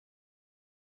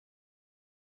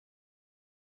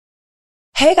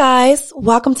Hey guys,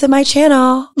 welcome to my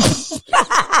channel.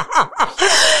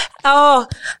 Oh,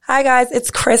 hi guys,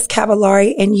 it's Chris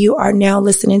Cavallari and you are now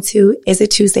listening to Is It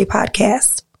Tuesday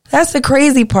podcast. That's the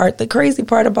crazy part. The crazy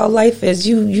part about life is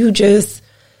you just,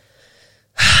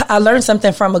 I learned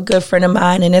something from a good friend of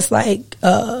mine and it's like,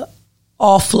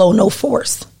 all flow, no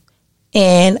force.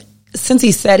 And since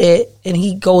he said it and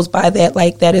he goes by that,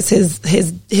 like that is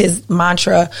his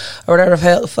mantra or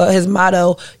whatever for his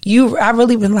motto, I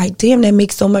really been like, damn, that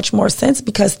makes so much more sense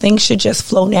because things should just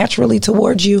flow naturally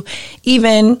towards you.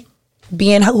 Even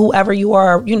being whoever you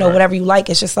are, you know, whatever you like,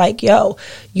 it's just like, yo,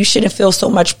 you shouldn't feel so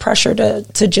much pressure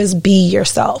to just be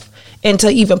yourself and to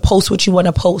even post what you want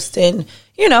to post and,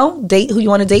 you know, date who you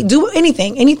want to date, do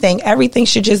anything, everything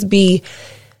should just be,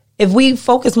 if we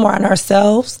focus more on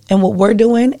ourselves and what we're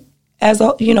doing as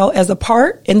a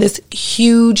part in this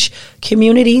huge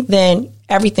community, then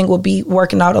everything will be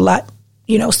working out a lot,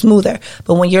 smoother.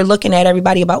 But when you're looking at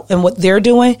everybody and what they're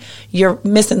doing, you're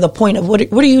missing the point of what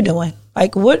are you doing?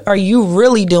 Like, what are you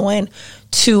really doing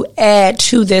to add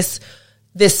to this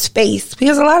space?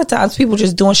 Because a lot of times people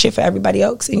just doing shit for everybody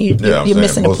else and you're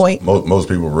missing the point. Most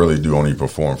people really do only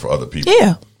perform for other people.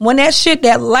 Yeah. When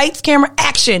that lights, camera,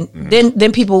 action,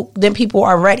 then people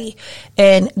are ready.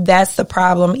 And that's the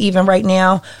problem. Even right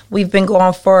now, we've been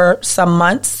going for some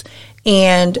months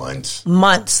and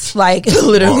months, like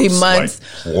literally months.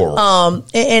 Like,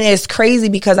 and it's crazy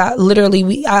because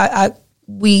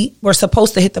we were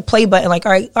supposed to hit the play button like,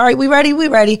 all right, we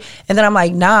ready. And then I'm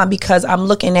like, nah, because I'm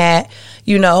looking at,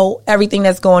 everything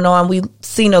that's going on. We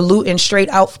seen a looting straight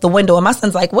out the window. And my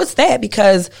son's like, what's that?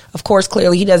 Because of course,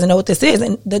 clearly he doesn't know what this is.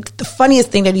 And the funniest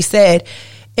thing that he said,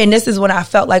 and this is when I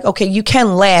felt like, okay, you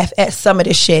can laugh at some of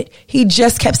this shit. He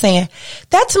just kept saying,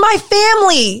 that's my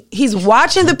family. He's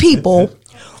watching the people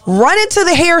run into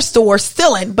the hair store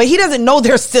stealing, but he doesn't know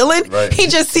they're stealing. Right. He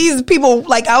just sees people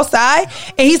like outside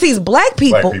and he sees black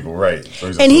people. Right.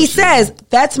 So and he says,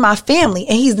 that's my family.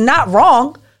 And he's not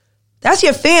wrong. That's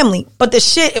your family. But the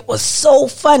shit, it was so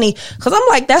funny because I'm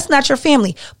like, that's not your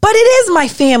family. But it is my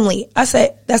family. I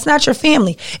said, that's not your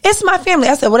family. It's my family.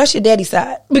 I said, well, that's your daddy's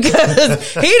side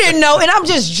because he didn't know. And I'm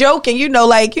just joking,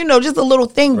 just a little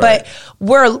thing, right. But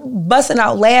we're busting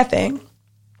out laughing.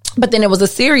 But then there was a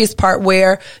serious part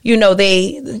where,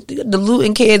 the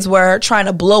looting kids were trying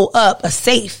to blow up a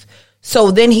safe.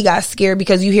 So then he got scared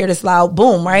because you hear this loud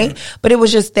boom, right? Mm-hmm. But it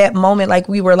was just that moment, like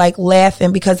we were like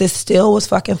laughing because it still was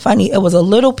fucking funny. It was a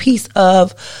little piece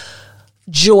of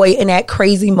joy in that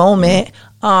crazy moment.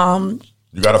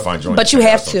 You got to find joy. But you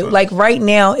have to. Like right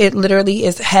now, it literally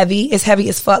is heavy. It's heavy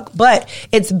as fuck. But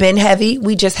it's been heavy.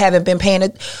 We just haven't been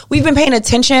we've been paying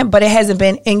attention, but it hasn't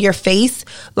been in your face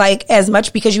like as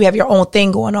much because you have your own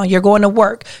thing going on. You're going to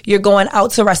work. You're going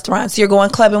out to restaurants. You're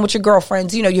going clubbing with your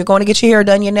girlfriends. You're going to get your hair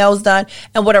done, your nails done,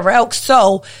 and whatever else.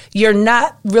 So you're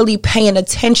not really paying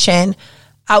attention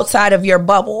outside of your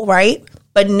bubble, right?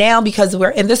 But now because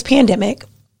we're in this pandemic,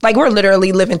 like we're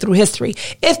literally living through history.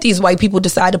 If these white people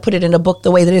decide to put it in a book the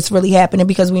way that it's really happening,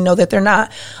 because we know that they're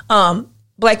not.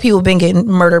 Black people have been getting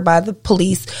murdered by the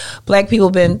police. Black people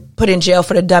have been put in jail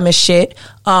for the dumbest shit.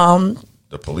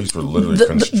 The police were literally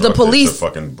constructed to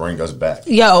fucking bring us back.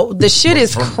 Yo, the shit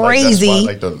is crazy.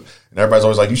 And everybody's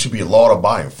always like, you should be law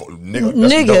abiding.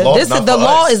 Nigga, the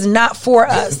law is not for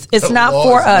us. It's not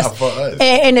for us.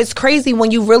 And it's crazy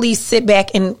when you really sit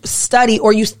back and study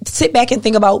or you sit back and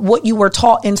think about what you were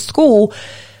taught in school.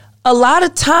 A lot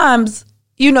of times,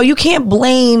 you can't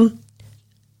blame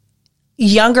the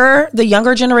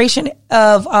younger generation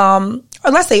of,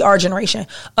 or let's say our generation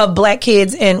of black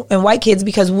kids and white kids,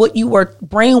 because what you were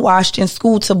brainwashed in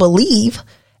school to believe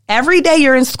every day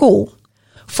you're in school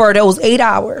for those 8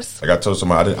 hours. Like I told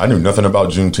somebody, I knew nothing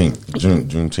about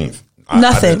Juneteenth.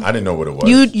 Nothing. I didn't know what it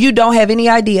was. You don't have any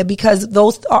idea because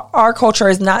our culture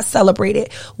is not celebrated.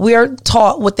 We're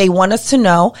taught what they want us to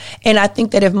know. And I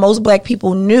think that if most black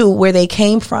people knew where they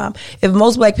came from, if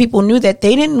most black people knew that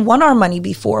they didn't want our money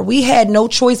before, we had no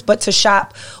choice but to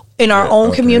shop in our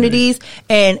own communities.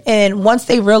 And once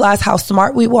they realized how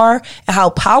smart we were and how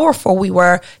powerful we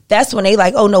were, that's when they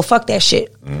like, oh no, fuck that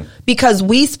shit. Because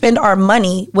we spend our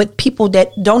money with people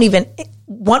that don't even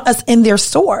want us in their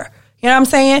store. You know what I'm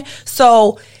saying?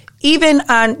 So even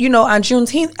on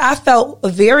Juneteenth, I felt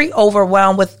very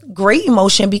overwhelmed with great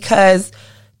emotion because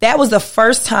that was the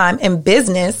first time in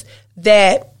business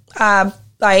that I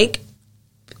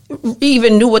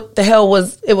even knew what the hell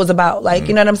it was about. Like,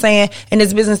 you know what I'm saying? And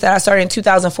this business that I started in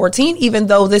 2014, even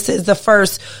though this is the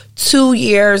first 2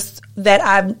 years that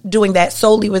I'm doing that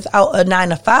solely without a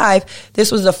 9-to-5,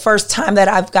 this was the first time that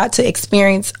I've got to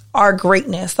experience our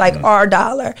greatness, like our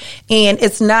dollar. And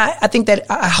it's not, I think that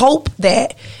I hope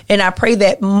that, and I pray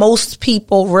that most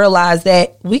people realize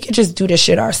that we could just do this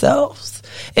shit ourselves.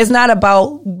 It's not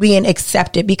about being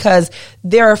accepted, because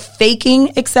they're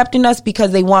faking accepting us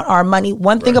because they want our money.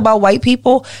 One thing about white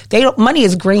people, money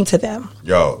is green to them.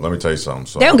 Yo, let me tell you something.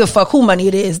 So, they don't give a fuck who money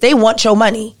it is. They want your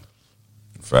money.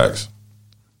 Facts.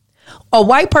 A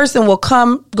white person will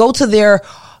go to their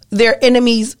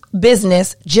enemy's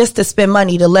business just to spend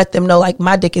money, to let them know, like,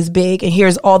 my dick is big and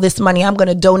here's all this money I'm going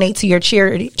to donate to your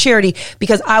charity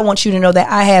because I want you to know that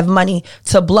I have money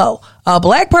to blow. A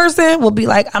black person will be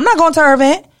like, I'm not going to her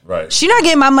event. Right. She not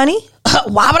getting my money.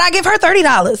 Why would I give her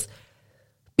 $30?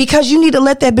 Because you need to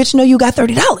let that bitch know you got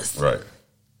 $30. Right.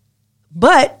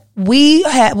 But we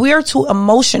are too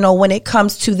emotional when it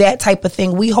comes to that type of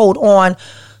thing. We hold on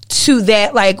to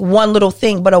that, like, one little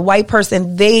thing. But a white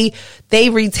person, they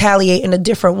retaliate in a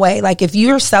different way. Like, if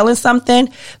you're selling something,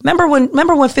 remember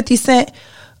when 50 Cent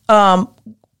bought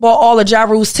all of Ja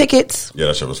Rule's tickets? Yeah,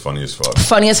 that shit was funny as fuck.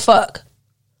 Funny as fuck.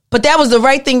 But that was the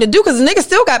right thing to do, because the nigga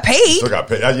still got paid.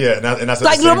 Yeah, and that's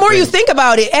like, the more you think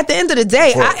about it, at the end of the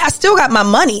day, I still got my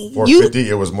money. For 50,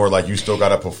 it was more like you still got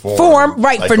to perform,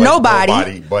 right, for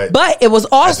nobody. But it was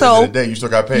also, at the end of the day, you still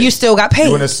got paid. You still got paid.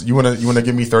 You want to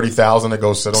give me $30,000 to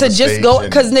go sit on the stage? To just go,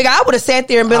 because nigga, I would have sat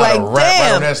there and been like,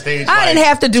 damn, I didn't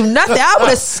have to do nothing. I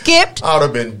would have skipped. I would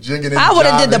have been jigging and I would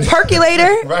have did the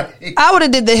percolator. Right. I would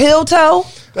have did the heel toe.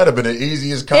 That'd have been the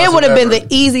easiest concert It would have been the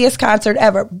easiest concert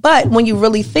ever. But when you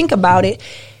really think about it,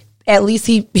 at least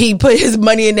he put his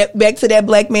money back to that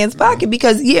black man's pocket,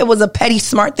 because it was a petty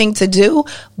smart thing to do,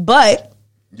 but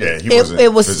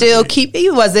it was still he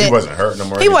wasn't hurting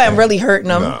him. He wasn't really hurting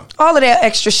him. No. All of that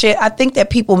extra shit. I think that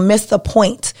people miss the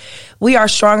point. We are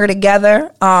stronger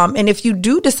together. And if you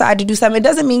do decide to do something, it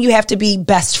doesn't mean you have to be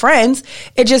best friends.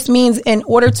 It just means, in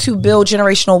order to build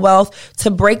generational wealth,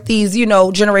 to break these,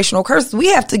 generational curses, we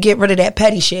have to get rid of that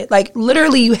petty shit. Like,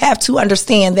 literally, you have to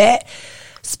understand that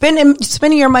spending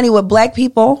your money with black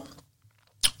people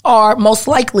are most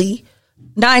likely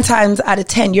 9 times out of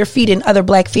 10, you're feeding other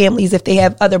black families if they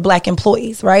have other black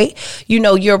employees, right?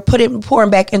 You're pouring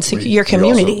back into your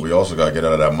community. We also got to get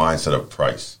out of that mindset of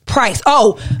price.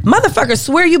 Oh, motherfuckers,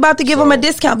 swear you about to give them a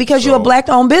discount because you're a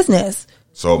black-owned business.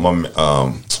 So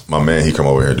my man, he come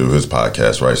over here to do his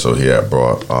podcast, right? So he had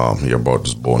brought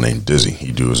this boy named Dizzy.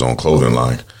 He do his own clothing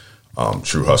line,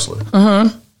 True Hustler.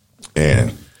 Mm-hmm.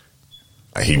 And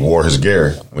he wore his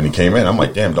gear when he came in. I'm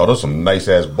like, damn, dog, those some nice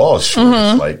ass balls shorts.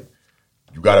 Mm-hmm. Like,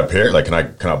 you got a pair? Like, can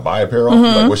I buy a pair off?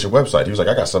 Mm-hmm. Like, what's your website? He was like,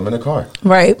 I got something in the car.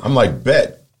 Right. I'm like,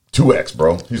 bet 2X,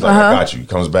 bro. He's like, I got you. He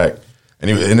comes back, and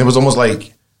it was almost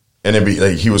like, and it'd be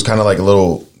like, he was kind of like a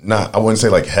little, I wouldn't say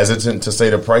like hesitant to say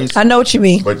the price. I know what you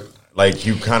mean, but like,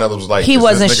 he kind of was like, he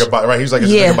wasn't right. He's like,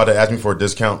 is this nigga about to ask me for a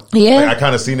discount? Yeah. Like, I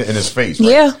kind of seen it in his face. Right?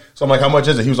 Yeah. So I'm like, how much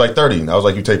is it? He was like 30. And I was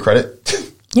like, you take credit?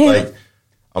 Yeah. Like,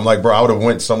 I'm like, bro, I would have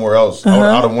went somewhere else. I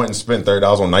would have went and spent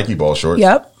 $30 on Nike ball shorts.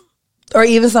 Yep. Or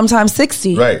even sometimes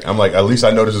 60. Right. I'm like, at least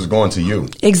I know this is going to you.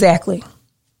 Exactly.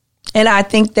 And I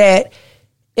think that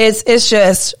it's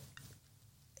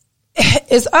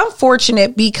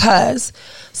unfortunate, because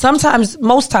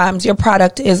most times your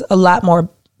product is a lot more,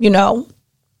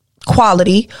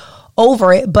 quality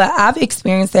over it. But I've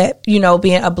experienced that, being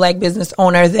a black business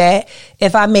owner, that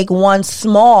if I make one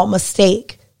small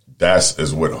mistake, that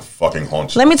is what fucking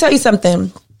haunts you. Let me tell you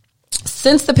something.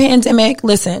 Since the pandemic,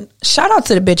 listen, shout out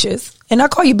to the bitches. And I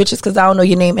call you bitches because I don't know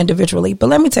your name individually. But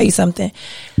let me tell you something.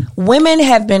 Women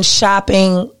have been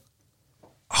shopping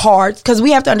hard, because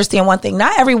we have to understand one thing.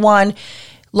 Not everyone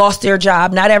lost their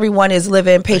job. Not everyone is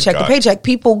living paycheck to paycheck.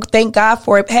 People, thank God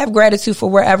for it. Have gratitude for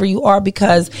wherever you are,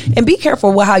 and be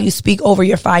careful with how you speak over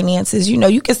your finances.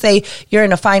 You can say you're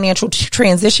in a financial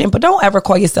transition, but don't ever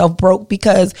call yourself broke,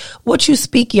 because what you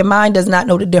speak, your mind does not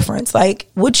know the difference. Like,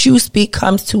 what you speak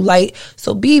comes to light.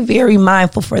 So be very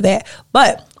mindful for that.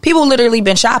 But people literally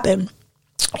been shopping.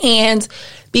 And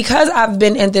because I've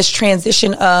been in this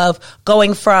transition of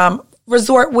going from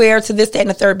resort wear to this, that, and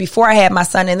the third before I had my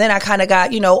son, and then I kind of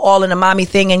got, all in the mommy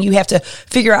thing, and you have to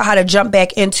figure out how to jump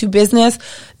back into business.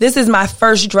 This is my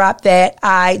first drop that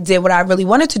I did what I really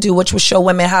wanted to do, which was show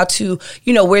women how to,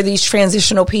 wear these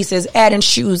transitional pieces, add in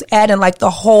shoes, add in like the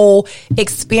whole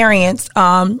experience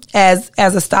as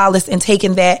a stylist, and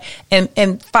taking that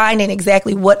and finding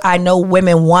exactly what I know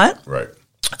women want. Right.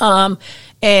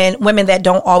 And women that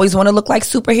don't always want to look like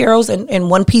superheroes and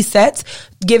one-piece sets,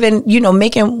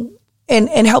 making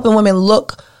and helping women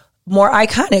look more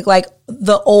iconic, like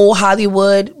the old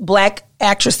Hollywood black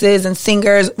actresses and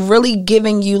singers really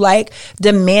giving you like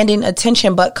demanding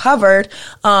attention, but covered,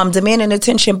 demanding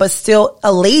attention, but still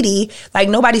a lady. Like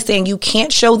nobody's saying you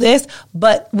can't show this,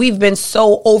 but we've been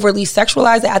so overly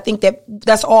sexualized that I think that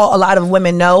that's all a lot of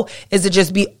women know, is to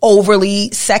just be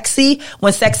overly sexy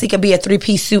when sexy could be a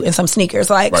 3-piece suit and some sneakers.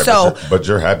 Like, right, so. But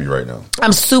you're happy right now.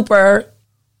 I'm super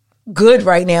good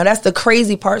right now. That's the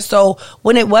crazy part. So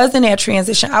when it was in that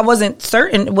transition, I wasn't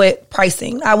certain with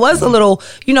pricing. I was a little,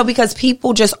 because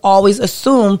people just always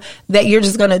assume that you're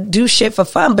just going to do shit for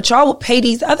fun, but y'all will pay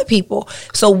these other people.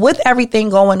 So with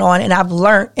everything going on, and I've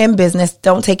learned in business,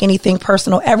 don't take anything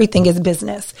personal. Everything is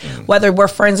business, whether we're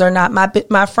friends or not.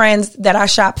 My friends that I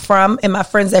shop from and my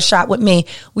friends that shop with me,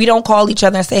 we don't call each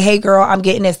other and say, hey girl, I'm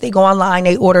getting this. They go online,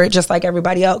 they order it just like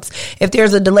everybody else. If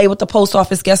there's a delay with the post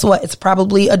office, guess what? It's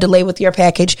probably a delay with your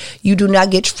package. You do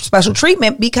not get special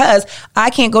treatment because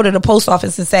I can't go to the post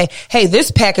office and say, hey,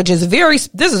 this package is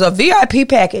this is a VIP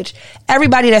package.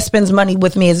 Everybody that spends money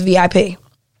with me is VIP,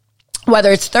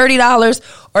 whether it's $30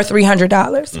 or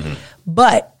 $300.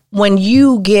 But when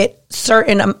you get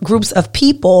certain groups of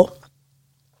people,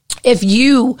 if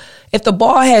the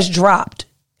ball has dropped,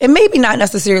 and maybe not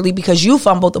necessarily because you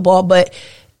fumbled the ball, but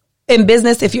in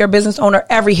business, if you're a business owner,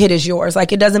 every hit is yours.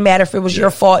 Like, it doesn't matter if it was your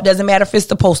fault. It doesn't matter if it's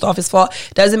the post office fault.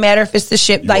 It doesn't matter if it's the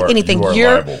ship, anything.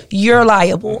 You're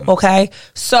liable. Okay.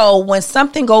 So when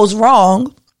something goes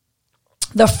wrong,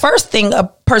 the first thing a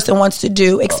person wants to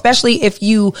do, especially if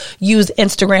you use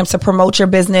Instagram to promote your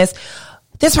business,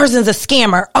 this person's a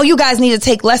scammer. Oh, you guys need to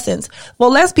take lessons.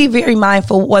 Well, let's be very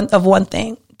mindful of one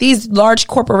thing. These large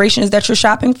corporations that you're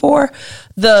shopping for,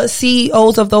 the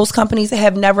CEOs of those companies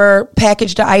have never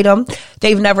packaged an item.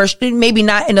 They've never, maybe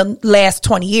not in the last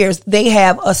 20 years, they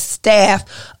have a staff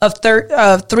of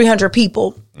 300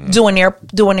 people doing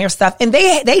their stuff. And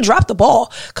they dropped the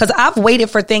ball, because I've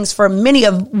waited for things for many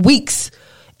of weeks.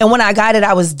 And when I got it,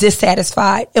 I was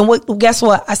dissatisfied. And guess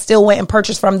what? I still went and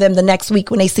purchased from them the next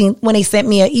week when they sent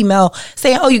me an email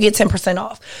saying, oh, you get 10%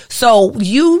 off. So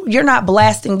you're not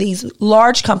blasting these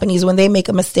large companies when they make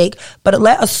a mistake, but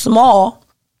let a small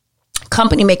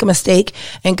company make a mistake,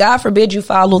 and God forbid you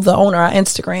follow the owner on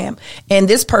Instagram, and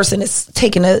this person is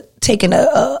taking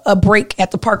a break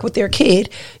at the park with their kid.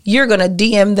 You're going to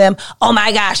DM them, oh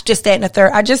my gosh, just that and the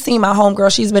third. I just seen my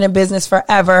homegirl. She's been in business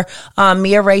forever.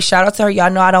 Mia Ray, shout out to her.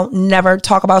 Y'all know I don't never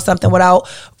talk about something without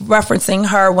referencing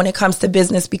her when it comes to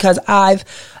business, because I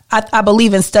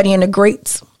believe in studying the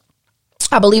greats.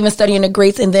 I believe in studying the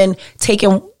greats and then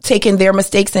taking their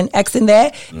mistakes and Xing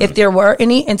that, if there were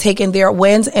any, and taking their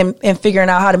wins and figuring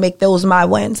out how to make those my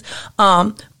wins.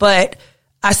 But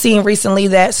I seen recently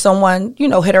that someone,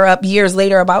 hit her up years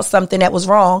later about something that was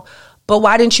wrong. But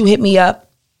why didn't you hit me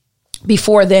up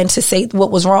before then to say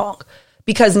what was wrong?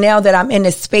 Because now that I'm in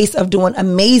this space of doing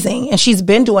amazing, and she's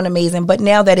been doing amazing, but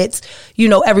now that it's,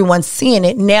 everyone's seeing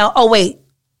it now, oh wait,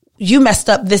 you messed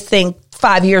up this thing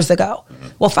 5 years ago.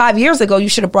 Well, 5 years ago, you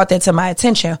should have brought that to my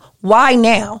attention. Why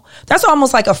now? That's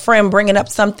almost like a friend bringing up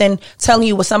something, telling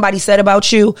you what somebody said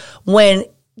about you when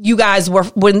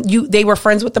they were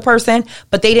friends with the person,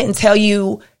 but they didn't tell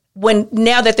you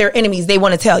now that they're enemies, they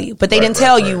want to tell you, but they didn't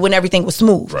tell you when everything was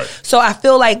smooth. Right. So I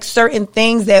feel like certain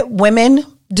things that women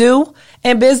do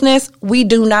in business, we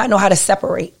do not know how to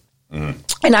separate.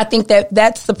 And I think that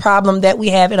that's the problem that we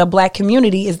have in a Black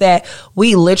community, is that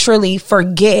we literally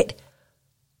forget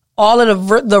all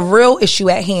of the real issue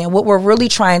at hand, what we're really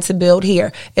trying to build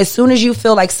here. As soon as you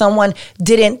feel like someone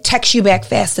didn't text you back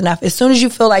fast enough, as soon as you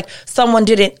feel like someone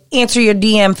didn't answer your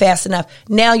DM fast enough,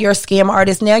 now you're a scam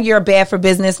artist, now you're bad for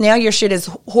business, now your shit is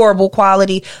horrible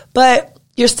quality, but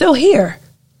you're still here.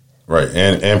 Right,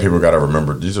 and people got to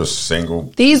remember, these are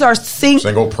single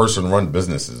person run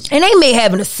businesses, and they may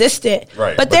have an assistant,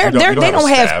 right? But they don't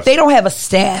have a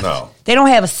staff. No, they don't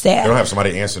have a staff. They don't have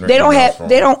somebody answering. They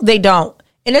don't,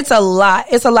 and it's a lot.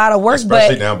 It's a lot of work,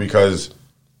 especially now, because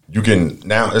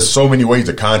there's so many ways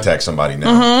to contact somebody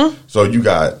now. So you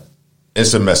got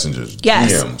instant messengers,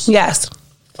 DMs,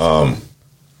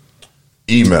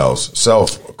 emails,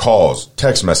 self calls,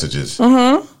 text messages.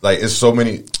 Like, it's so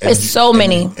many.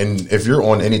 And if you're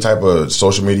on any type of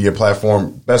social media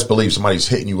platform, best believe somebody's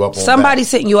hitting you up.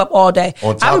 Somebody's hitting you up all day.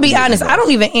 I'm gonna be honest. I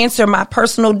don't even answer my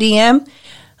personal DM.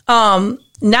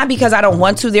 Not because I don't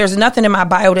want to. There's nothing in my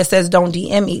bio that says don't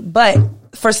DM me. But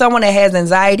for someone that has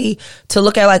anxiety to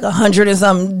look at like 100 and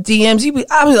some DMs,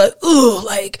 I'll be like, ooh,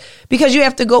 because you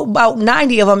have to go, about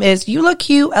 90 of them is, you look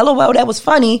cute, LOL, that was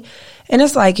funny. And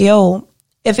it's like, yo,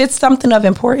 if it's something of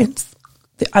importance,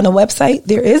 on the website,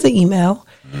 there is an email.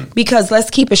 Because let's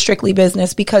keep it strictly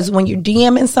business. Because when you're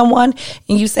DMing someone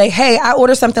and you say, hey, I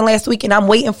ordered something last week and I'm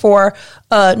waiting for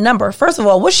a number. First of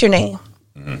all, what's your name?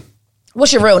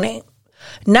 What's your real name?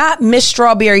 Not Miss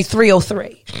Strawberry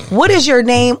 303. What is your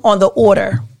name on the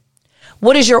order?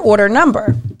 What is your order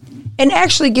number? And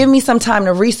actually give me some time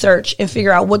to research and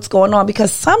figure out what's going on,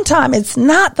 because sometimes it's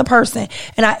not the person.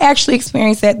 And I actually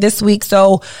experienced that this week.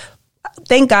 So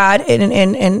thank God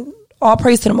and all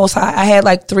praise to the Most High. I had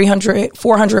like 300,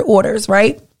 400 orders,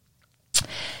 right?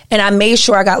 And I made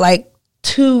sure I got like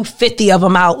 250 of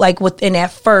them out like within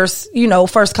that first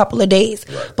couple of days.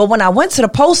 Right. But when I went to the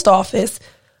post office,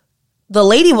 the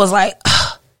lady was like,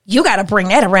 you got to bring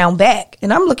that around back.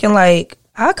 And I'm looking like,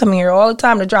 I come here all the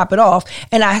time to drop it off.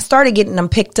 And I started getting them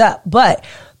picked up. But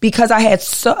because I had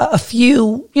a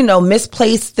few,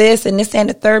 misplaced this and this and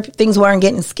the third, things weren't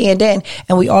getting scanned in.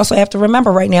 And we also have to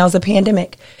remember right now is a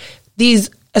pandemic. These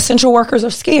essential workers are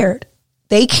scared.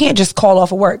 They can't just call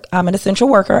off of work. I'm an essential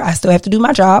worker. I still have to do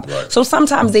my job. Right. So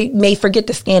sometimes they may forget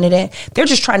to scan it in. They're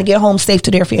just trying to get home safe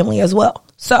to their family as well.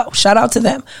 So shout out to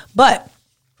them. But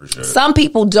some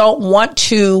people don't want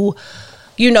to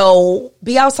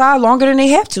be outside longer than they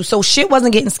have to. So shit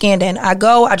wasn't getting scanned in. I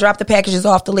drop the packages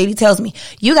off. The lady tells me,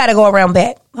 you got to go around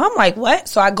back. I'm like, what?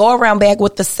 So I go around back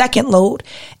with the second load.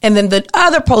 And then the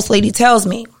other post lady tells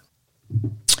me,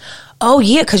 oh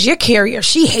yeah, because your carrier,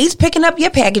 she hates picking up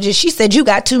your packages. She said you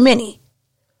got too many.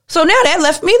 So now that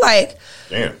left me like,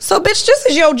 damn. So bitch, this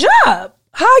is your job.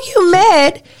 How are you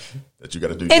mad? That you got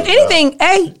to do. If anything,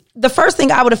 the first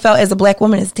thing I would have felt as a black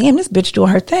woman is, damn, this bitch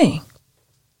doing her thing.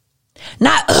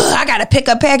 Not, I got to pick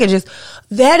up packages.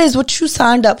 That is what you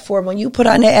signed up for when you put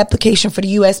on that application for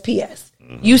the USPS.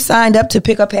 Mm-hmm. You signed up to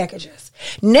pick up packages.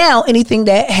 Now, anything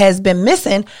that has been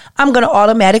missing, I'm going to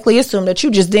automatically assume that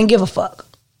you just didn't give a fuck.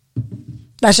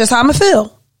 That's just how I'm going to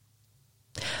feel.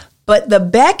 But the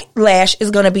backlash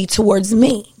is going to be towards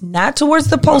me, not towards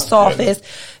the post office.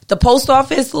 The post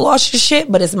office lost your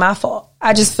shit, but it's my fault.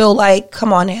 I just feel like,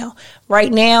 come on now.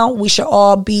 Right now, we should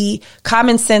all be,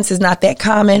 common sense is not that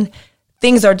common.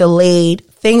 Things are delayed,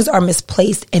 things are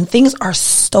misplaced, and things are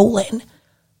stolen.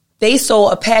 They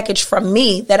stole a package from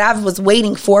me that I was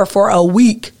waiting for a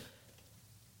week.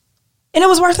 And it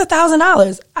was worth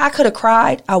 $1,000. I could have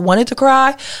cried. I wanted to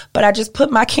cry, but I just put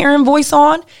my Karen voice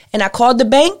on and I called the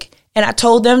bank and I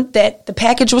told them that the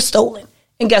package was stolen.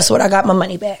 And guess what? I got my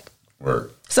money back.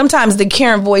 Word. Sometimes the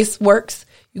Karen voice works.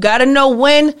 You got to know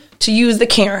when to use the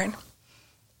Karen.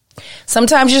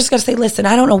 Sometimes you just got to say, listen,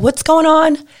 I don't know what's going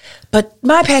on, but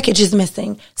my package is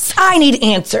missing. So I need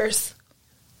answers.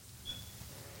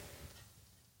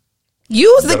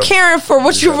 Use the Karen for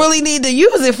what you really need to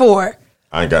use it for.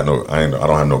 I don't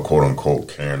have no quote unquote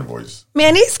Karen voice.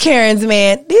 Man, these Karens,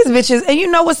 man, these bitches. And you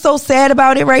know what's so sad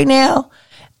about it right now?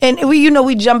 And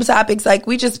we jump topics. Like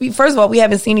first of all, we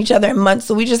haven't seen each other in months.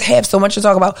 So we just have so much to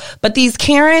talk about. But these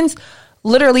Karens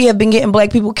literally have been getting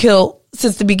black people killed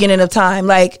since the beginning of time.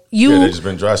 Like they just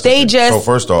been drastic. So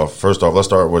first off, let's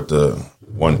start with the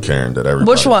one Karen that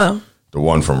everybody. Which one? The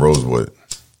one from Rosewood.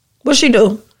 What'd she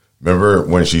do? Remember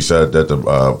when she said that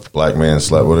the black man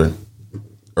slept with her?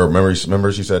 Or remember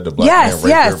she said the black man raped her?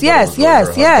 Yes.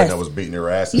 That was beating her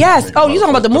ass. Yes. Oh, you talking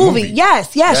about the movie?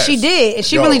 Yes, she did. And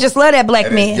she really just loved that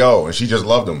black man. And she just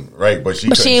loved him, right? But she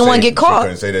didn't want to get caught. She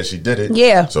couldn't say that she did it.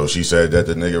 Yeah. So she said that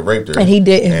the nigga raped her. And he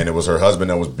didn't. And it was her husband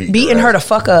that was beating her the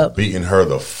fuck up. Beating her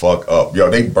the fuck up. Yo,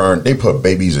 they put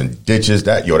babies in ditches.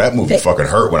 That movie fucking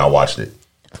hurt when I watched it.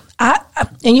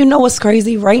 And you know what's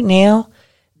crazy right now?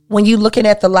 When you looking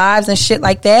at the lives and shit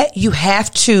like that, you have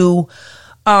to,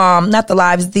 not the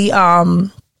lives, the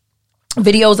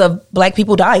videos of black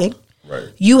people dying. Right.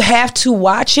 You have to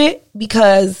watch it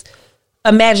because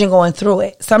imagine going through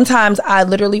it. Sometimes I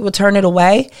literally would turn it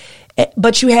away,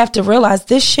 but you have to realize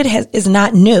this shit is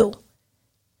not new.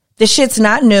 This shit's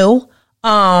not new.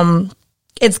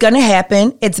 It's going to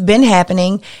happen. It's been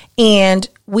happening. And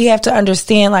we have to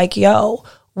understand like,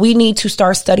 we need to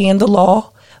start studying the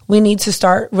law. We need to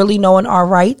start really knowing our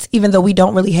rights, even though we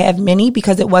don't really have many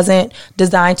because it wasn't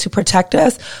designed to protect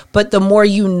us. But the more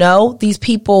you know, these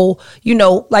people,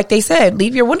 like they said,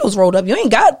 leave your windows rolled up. You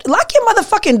ain't lock your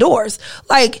motherfucking doors.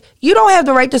 Like, you don't have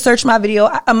the right to search my video,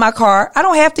 my car. I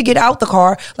don't have to get out the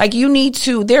car. Like, you need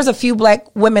to. There's a few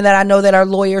black women that I know that are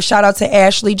lawyers. Shout out to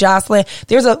Ashley, Jocelyn.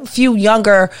 There's a few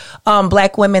younger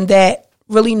black women that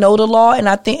really know the law. And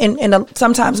I think, and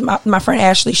sometimes my friend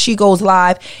Ashley, she goes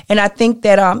live. And I think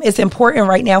that it's important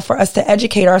right now for us to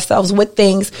educate ourselves with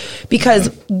things, because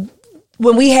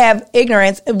when we have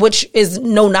ignorance, which is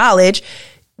no knowledge,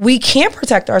 we can't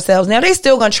protect ourselves. Now, they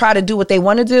still going to try to do what they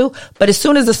want to do. But as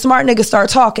soon as the smart niggas start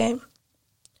talking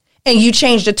and you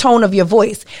change the tone of your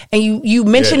voice, and you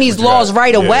mention these laws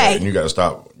right away. And you got to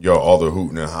stop all the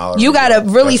hooting and hollering. You got to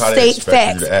really state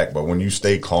facts. But when you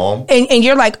stay calm, and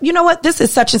you're like, you know what, this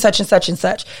is such and such and such and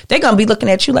such, they're gonna be looking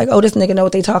at you like, oh, this nigga know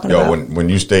what they talking about. When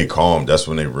you stay calm, that's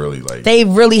when they really They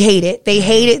really hate it. They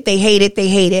hate it. They hate it. They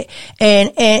hate it.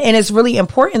 And it's really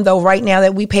important though right now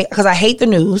that we pay, because I hate the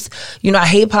news. I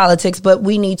hate politics, but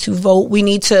we need to vote. We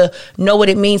need to know what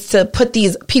it means to put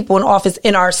these people in office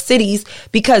in our cities,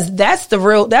 because that's the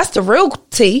real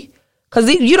tea. Because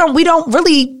we don't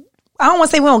really. I don't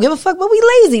want to say we don't give a fuck, but we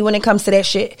lazy when it comes to that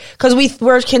shit. Because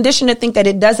we're conditioned to think that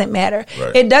it doesn't matter.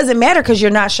 Right. It doesn't matter because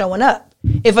you're not showing up.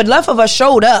 If enough of us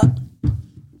showed up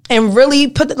and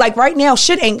really right now,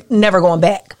 shit ain't never going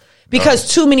back.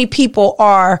 Because too many people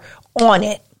are on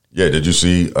it. Yeah, did you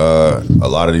see a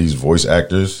lot of these voice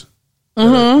actors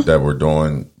that were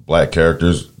doing black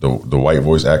characters, the white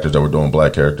voice actors that were doing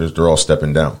black characters, they're all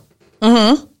stepping down.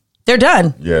 Mm-hmm. They're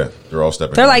done. Yeah, they're all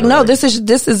stepping down. They're like, no,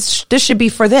 this should be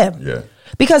for them. Yeah.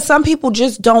 Because some people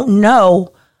just don't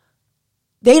know.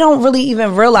 They don't really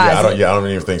even realize it. I don't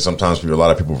even think sometimes a lot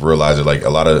of people realize it. Like I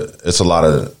want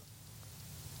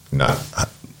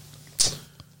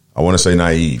to say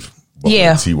naive. But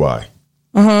TY.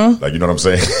 Mm-hmm. Like, you know what I'm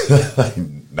saying?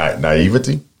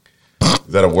 Naivety?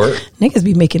 Is that a word? Niggas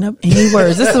be making up any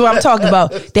words. This is what I'm talking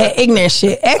about. That ignorant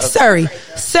shit. Surrey.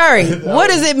 What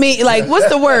does it mean? Like, what's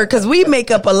the word? Because we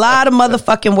make up a lot of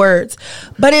motherfucking words.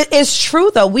 But it's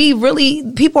true, though.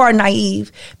 People are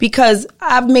naive, because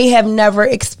I may have never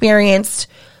experienced,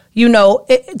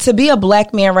 to be a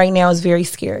black man right now is very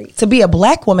scary. To be a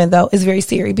black woman, though, is very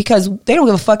scary, because they don't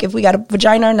give a fuck if we got a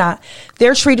vagina or not.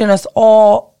 They're treating us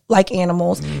all like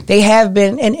animals. They have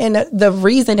been, and the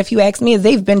reason, if you ask me, is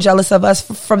they've been jealous of us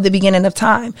from the beginning of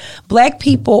time. Black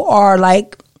people are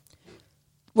like,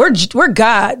 we're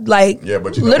God. Like, yeah,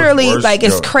 but literally, worse, like,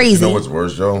 it's crazy. You know what's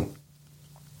worse, Joe?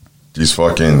 These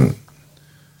fucking,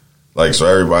 so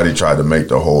everybody tried to make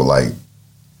the whole,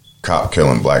 cop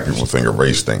killing black people thing a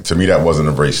race thing. To me, that wasn't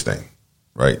a race thing,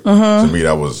 right? Mm-hmm. To me,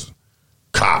 that was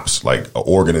cops, an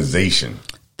organization.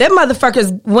 Them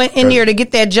motherfuckers went in there to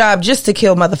get that job just to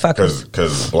kill motherfuckers.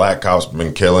 Because black cops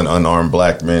been killing unarmed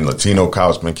black men. Latino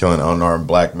cops been killing unarmed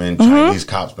black men. Mm-hmm. Chinese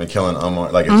cops been killing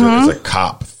unarmed. It's a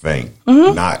cop thing,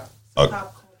 not a...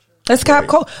 That's cop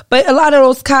culture. But a lot of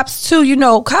those cops, too,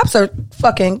 cops are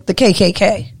fucking the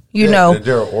KKK.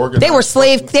 They were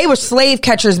slave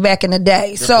catchers back in the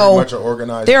day.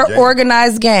 They're an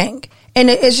organized gang. And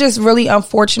it's just really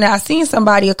unfortunate. I seen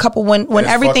somebody when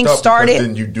everything started.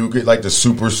 Then you do get the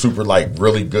super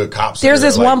really good cops. There's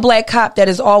this one black cop that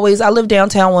is always. I live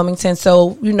downtown Wilmington,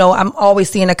 so I'm always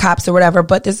seeing the cops or whatever.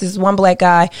 But this is one black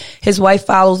guy. His wife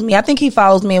follows me. I think he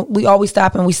follows me. We always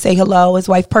stop and we say hello. His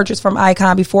wife purchased from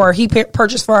Icon before he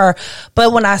purchased for her.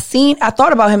 But when I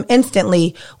thought about him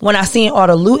instantly when I seen all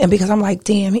the looting, because I'm like,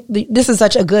 damn, this is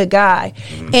such a good guy.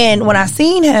 Mm-hmm. And when I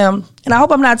seen him. And I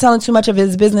hope I'm not telling too much of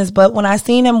his business, but when I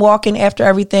seen him walking after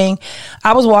everything,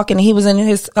 I was walking and he was in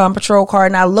his patrol car,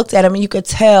 and I looked at him and you could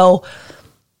tell,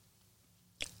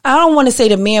 I don't want to say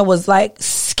the man was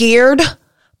scared,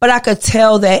 but I could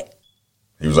tell that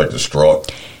he was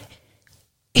distraught.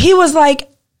 He was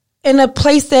in a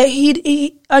place that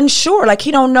he unsure,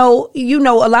 he don't know.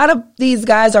 A lot of these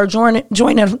guys are joining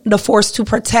the force to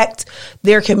protect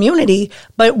their community,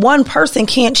 but one person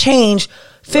can't change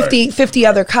 50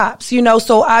 other cops,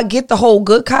 so I get the whole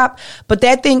good cop, but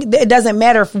that thing, it doesn't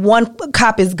matter if one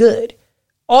cop is good.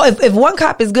 Or if one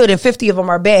cop is good and 50 of them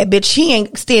are bad, bitch, he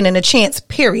ain't standing a chance,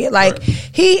 period.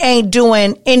 He ain't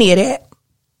doing any of that.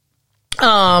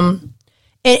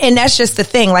 And that's just the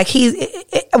thing.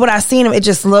 When I seen him, it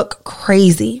just looked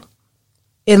crazy.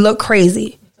 It looked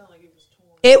crazy.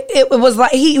 It was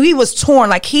he was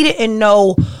torn. He didn't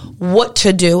know what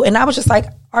to do. And I was just like,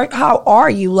 how are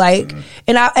you?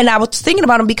 And I was thinking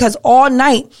about him because all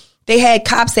night they had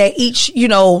cops at each,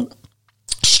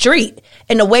 street.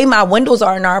 And the way my windows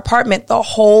are in our apartment, the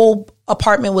whole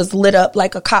apartment was lit up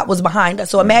like a cop was behind us.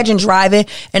 So imagine driving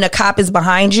and a cop is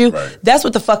behind you. Right. That's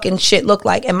what the fucking shit looked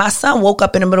like. And my son woke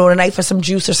up in the middle of the night for some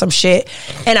juice or some shit.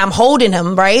 And I'm holding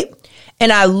him, right?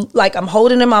 And I'm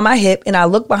holding him on my hip, and I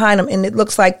look behind him, and it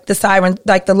looks like the siren,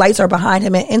 the lights are behind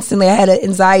him. And instantly I had an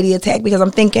anxiety attack because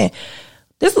I'm thinking,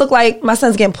 this looked like my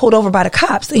son's getting pulled over by the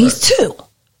cops, and he's 2.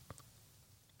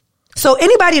 So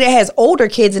anybody that has older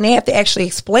kids and they have to actually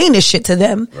explain this shit to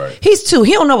them, right. He's 2.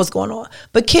 He don't know what's going on.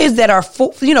 But kids that are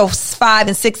 5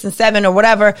 and 6 and 7 or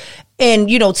whatever, and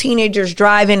teenagers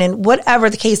driving and whatever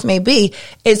the case may be,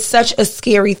 it's such a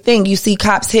scary thing. You see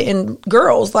cops hitting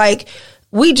girls.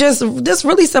 This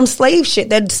really some slave shit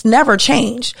that's never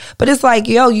changed. But it's like,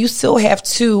 yo, you still have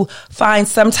to find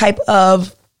some type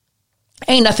of,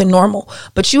 ain't nothing normal,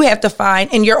 but you have to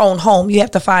find in your own home, you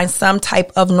have to find some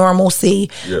type of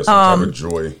normalcy. Yeah, some type of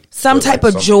joy. Some type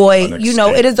of joy. You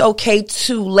know, it is okay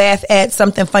to laugh at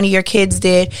something funny your kids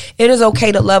did. It is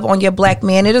okay to love on your black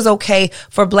man. It is okay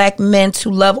for black men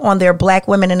to love on their black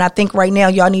women. And I think right now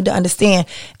y'all need to understand,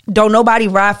 don't nobody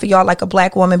ride for y'all like a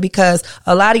black woman, because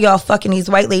a lot of y'all fucking these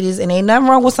white ladies, and ain't nothing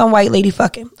wrong with some white lady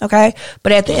fucking, okay?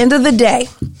 But at the end of the day,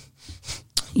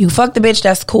 you fuck the bitch,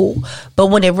 that's cool. But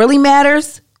when it really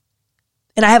matters,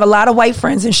 and I have a lot of white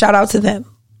friends, and shout out to them,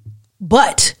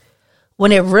 but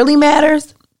when it really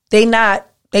matters, they not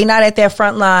at their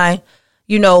front line.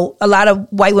 You know, a lot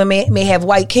of white women may have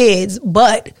white kids,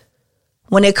 but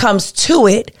when it comes to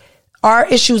it, our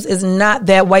issues is not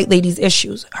that white lady's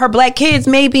issues. Her black kids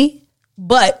maybe,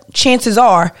 but chances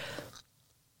are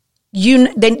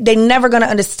they never gonna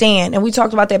understand. And we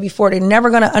talked about that before. They're never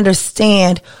gonna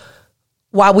understand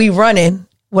why we running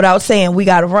without saying we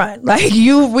gotta run. Like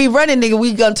we running, nigga.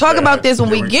 We gonna talk about this when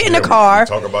we get in the car. We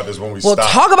talk about this when we we'll stop.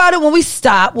 Talk about it when we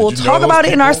stop. We'll talk about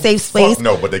it in our safe space.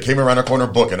 No, but they came around the corner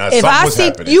booking. If I see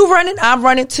happening. You running, I'm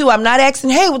running too. I'm not asking,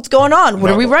 hey, what's going on?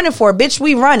 What are we running for? Bitch,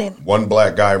 we running. One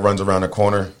black guy runs around the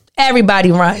corner.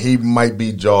 Everybody run. He might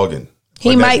be jogging.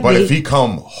 But if he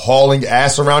come hauling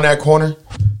ass around that corner,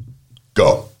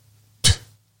 go.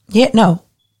 Yeah, no.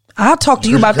 I'll talk to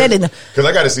you about that. Because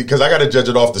I got to judge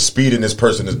it off the speed and this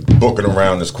person is booking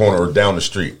around this corner or down the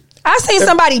street. I seen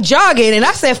somebody jogging and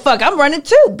I said, fuck, I'm running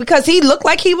too, because he looked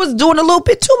like he was doing a little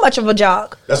bit too much of a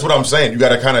jog. That's what I'm saying. You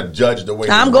got to kind of judge the way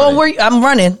I'm going where I'm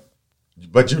running.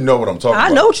 But you know what I'm talking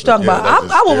about. I know what you're talking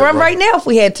about. I will run right now if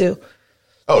we had to.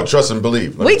 Oh, trust and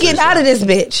believe. We getting out of this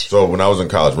bitch. So when I was in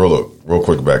college, real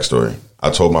quick backstory.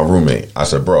 I told my roommate, I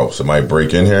said, bro, somebody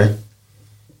break in here,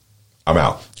 I'm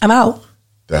out.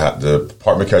 The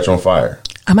apartment catch on fire.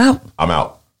 I'm out.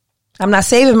 I'm not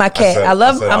saving my cat. I'm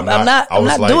not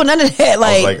doing none of that.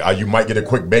 I was like, you might get a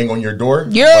quick bang on your door.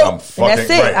 Yeah, but I'm fucking, that's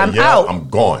it. Right, I'm out. I'm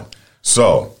gone.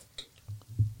 So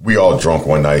we all drunk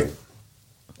one night.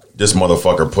 This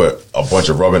motherfucker put a bunch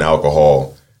of rubbing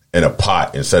alcohol in a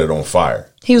pot and set it on fire.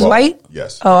 He was white?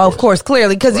 Yes. Oh, of course,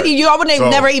 clearly. Because you would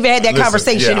never even had that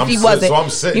conversation if he wasn't. So I'm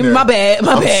sitting there. My bad.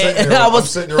 I'm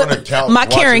sitting there on the couch. My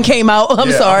Karen came out.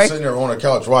 I'm sorry. I'm sitting there on the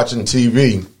couch watching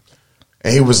TV.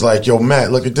 And he was like, yo,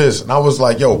 Matt, look at this. And I was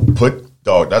like, yo,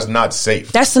 dog, that's not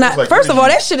safe. That's not. Like, first of all,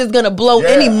 that shit is going to blow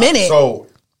any minute. So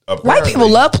white people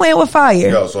love playing with fire.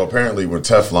 Yo, so apparently when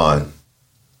Teflon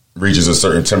reaches a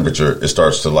certain temperature, it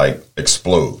starts to like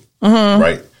explode. Mm-hmm.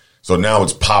 Right? So now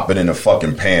it's popping in a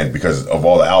fucking pan because of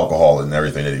all the alcohol and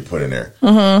everything that he put in there.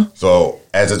 Mm-hmm. So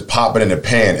as it's popping in the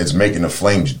pan, it's making the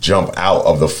flames jump out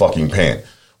of the fucking pan.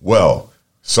 Well,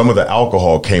 some of the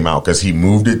alcohol came out because he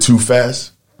moved it too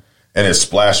fast and it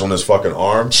splashed on his fucking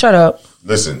arm. Shut up.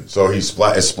 Listen, so it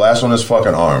splashed on his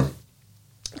fucking arm.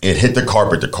 It hit the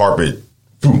carpet. The carpet,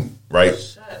 boom, right?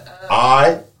 Shut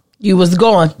up. You was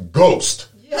gone. Ghost.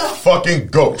 Yeah. Fucking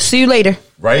ghost. See you later.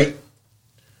 Right?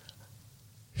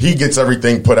 He gets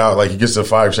everything put out, like he gets the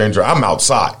fire extinguisher. I'm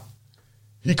outside.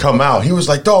 He come out. He was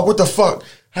like, dog, what the fuck?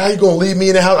 How you gonna leave me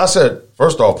in the house? I said,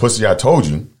 first off, pussy, I told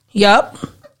you. Yup.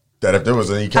 That if there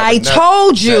was any I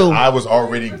told you. I was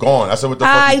already gone. I said, what the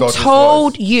fuck you thought this was? I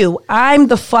told you. I'm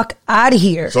the fuck out of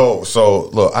here. So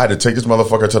look, I had to take this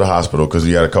motherfucker to the hospital because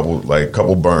he had a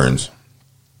couple burns.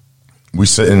 We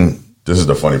sitting, this is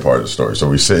the funny part of the story. So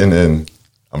I'm sitting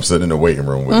in the waiting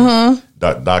room with him.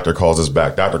 Doctor calls us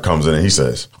back. Doctor comes in and he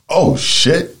says, oh,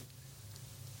 shit.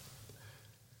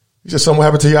 He said, something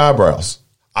happened to your eyebrows.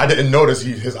 I didn't notice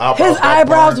his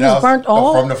eyebrows was burnt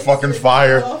off from the fucking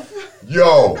fire.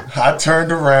 Yo, I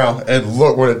turned around and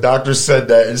looked when the doctor said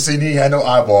that and seen he had no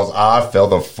eyeballs. I fell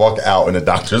the fuck out in the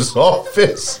doctor's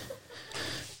office.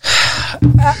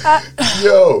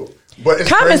 Yo. But it's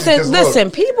common sense. Listen,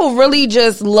 people really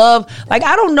just love. Like,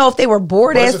 I don't know if they were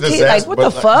bored as kids. Like, what the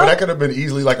fuck? But that could have been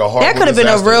easily like a horrible. That could have been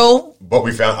a real. But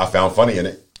I found funny in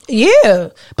it. Yeah,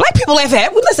 black people laugh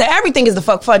at. Listen, everything is the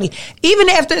fuck funny. Even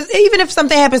if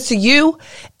something happens to you,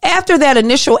 after that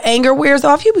initial anger wears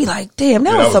off, you be like, damn,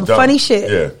 that was some funny shit.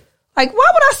 Yeah. Like, why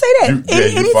would I say that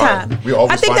anytime?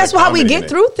 I think that's how we get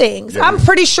through things. Yeah, I'm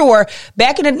pretty sure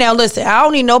back in the, now listen, I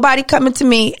don't need nobody coming to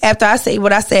me after I say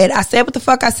what I said. I said what the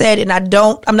fuck I said and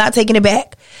I'm not taking it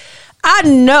back. I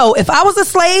know if I was a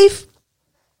slave,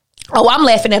 I'm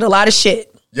laughing at a lot of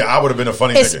shit. Yeah, I would have been a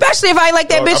funny especially if I ain't like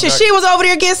that bitch and she was over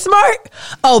there getting smart.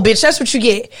 Oh, bitch, that's what you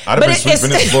get. I'd have been sweeping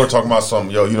the floor talking about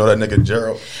something. Yo, you know that nigga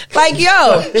Gerald? Like,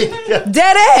 yo,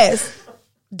 dead ass.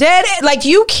 Dead, like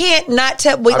you can't not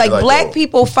tell. Like black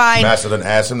people find. Master done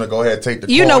asked him to go ahead and take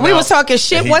the. You know, we was talking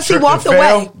shit once he walked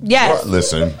away. Yes,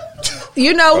 listen.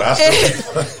 You know,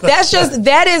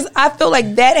 that is. I feel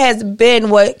like that has been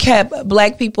what kept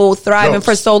black people thriving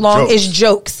for so long is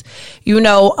jokes. You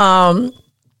know, and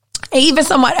even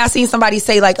I seen somebody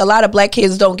say like a lot of black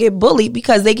kids don't get bullied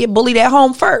because they get bullied at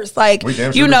home first. Like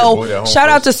you know, shout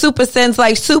out to Super Sense,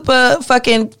 like Super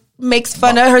fucking makes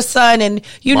fun of her son, and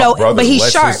you know, but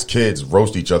he's sharp. His kids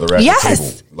roast each other at the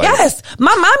table. Like, yes.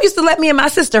 My mom used to let me and my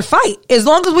sister fight. As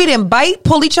long as we didn't bite,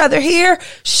 pull each other here,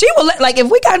 she would like if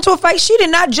we got into a fight, she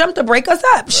did not jump to break us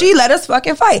up. Right. She let us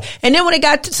fucking fight. And then when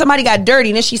somebody got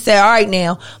dirty, then she said, "All right,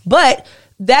 now." But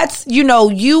that's, you know,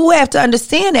 you have to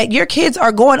understand that your kids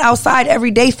are going outside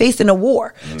every day facing a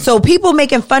war. So people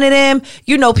making fun of them,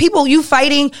 you know, you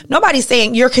fighting, nobody's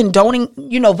saying you're condoning,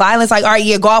 you know, violence. Like, all right,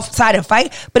 you go outside and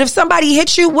fight. But if somebody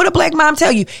hits you, what a black mom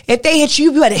tell you? If they hit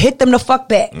you, you better hit them the fuck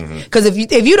back. Because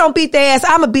if you don't beat their ass,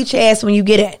 I'm going to beat your ass when you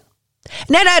get in.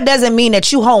 Now that doesn't mean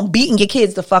that you home beating your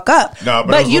kids the fuck up. No,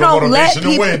 but you don't let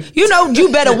people, you know,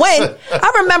 you better win.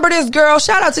 I remember this girl,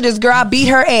 shout out to this girl, I beat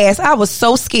her ass. I was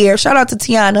so scared. Shout out to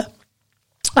Tiana.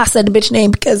 I said the bitch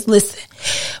name because listen,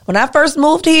 when I first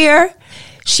moved here,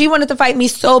 she wanted to fight me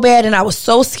so bad and I was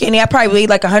so skinny. I probably weighed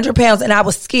like 100 pounds and I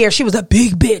was scared. She was a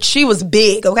big bitch. She was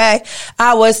big, okay?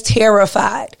 I was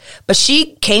terrified. But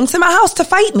she came to my house to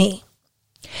fight me.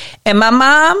 And my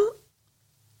mom,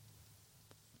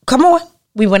 come on,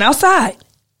 we went outside.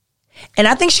 And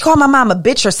I think she called my mom a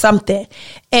bitch or something.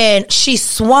 And she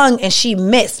swung and she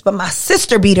missed. But my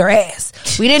sister beat her ass.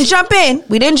 We didn't jump in.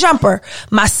 We didn't jump her.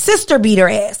 My sister beat her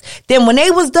ass. Then when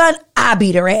they was done, I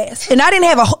beat her ass. And I didn't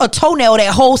have a toenail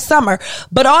that whole summer.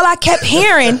 But all I kept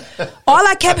hearing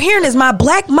is my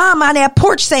black mom on that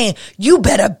porch saying, "You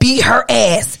better beat her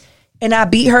ass." And I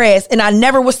beat her ass. And I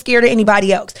never was scared of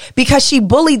anybody else. Because she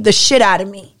bullied the shit out of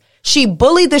me. She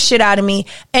bullied the shit out of me,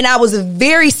 and I was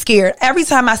very scared. Every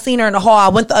time I seen her in the hall, I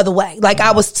went the other way. Like,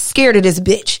 I was scared of this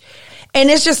bitch.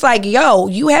 And it's just like, yo,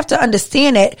 you have to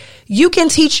understand that you can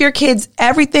teach your kids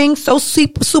everything so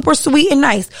super sweet and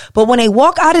nice, but when they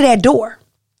walk out of that door,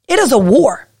 it is a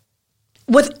war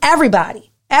with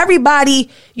everybody.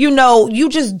 Everybody, you know, you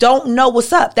just don't know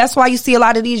what's up. That's why you see a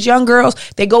lot of these young girls,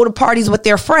 they go to parties with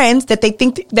their friends that they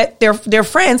think that they're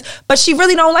friends, but she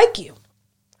really don't like you.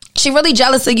 She really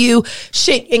jealous of you.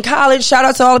 Shit, in college, shout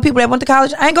out to all the people that went to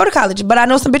college. I ain't go to college, but I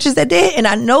know some bitches that did. And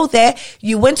I know that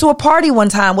you went to a party one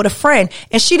time with a friend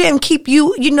and she didn't keep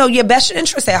you know, your best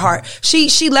interest at heart.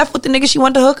 She left with the nigga she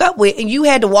wanted to hook up with and you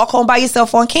had to walk home by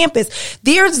yourself on campus.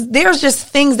 There's just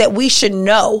things that we should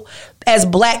know as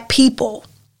black people.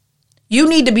 You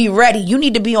need to be ready. You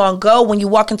need to be on go when you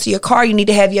walk into your car. You need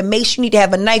to have your mace. You need to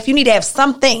have a knife. You need to have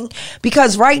something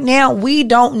because right now we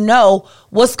don't know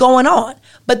what's going on.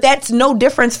 But that's no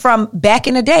difference from back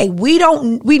in the day. We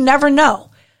never know.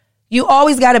 You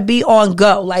always got to be on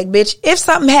go. Like, bitch, if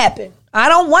something happened, I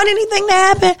don't want anything to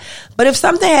happen. But if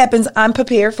something happens, I'm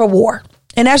prepared for war.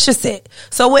 And that's just it.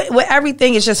 So with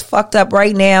everything is just fucked up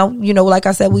right now. You know, like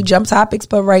I said, we jump topics,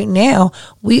 but right now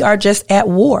we are just at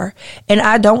war. And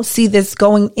I don't see this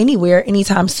going anywhere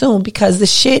anytime soon because the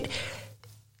shit,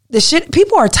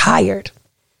 people are tired.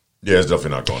 Yeah, it's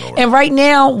definitely not going nowhere. And right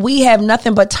now we have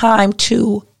nothing but time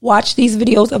to watch these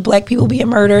videos of black people being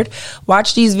murdered,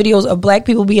 watch these videos of black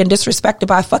people being disrespected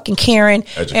by fucking Karen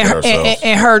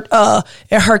and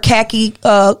her khaki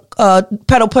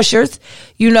pedal pushers,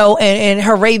 you know, and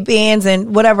her Ray-Bans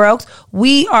and whatever else.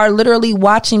 We are literally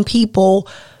watching people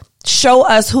show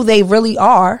us who they really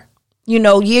are. You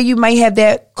know, yeah, you might have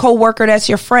that coworker that's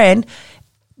your friend,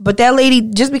 but that lady,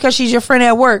 just because she's your friend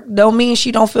at work, don't mean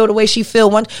she don't feel the way she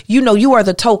feel. You know, you are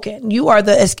the token. You're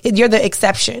the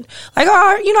exception. Like,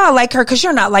 oh, you know, I like her because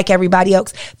you're not like everybody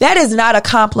else. That is not a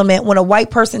compliment when a white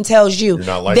person tells you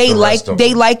they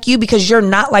like you because you're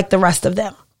not like the rest of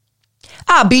them.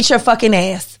 I'll beat your fucking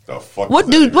ass.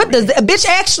 Bitch,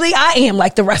 actually, I am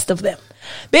like the rest of them.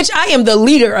 Bitch, I am the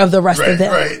leader of the rest of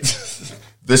them. Right.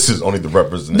 This is only the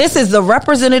representative. This is the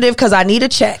representative because I need a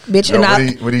check, bitch. You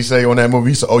know, what did he say on that movie?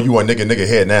 He said, "Oh, you a nigga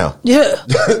head now." Yeah.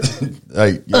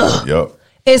 Like, yep.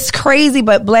 It's crazy,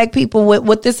 but black people,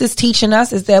 what this is teaching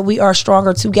us is that we are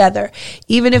stronger together.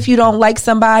 Even if you don't like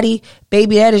somebody,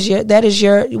 baby,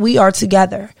 we are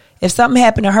together. If something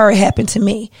happened to her, it happened to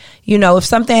me. You know, if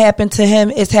something happened to him,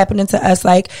 it's happening to us.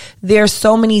 Like, there's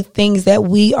so many things that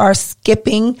we are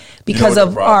skipping because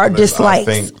of our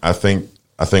dislikes.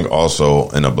 I think also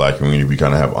in the black community, we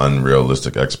kind of have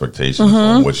unrealistic expectations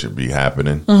on what should be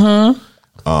happening.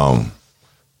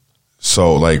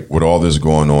 So like with all this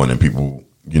going on and people,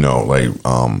 you know, like,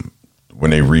 when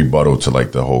they rebuttal to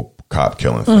like the whole cop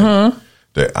killing thing,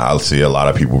 that I'll see a lot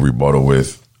of people rebuttal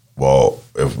with, well,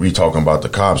 if we talking about the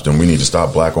cops, then we need to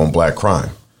stop black on black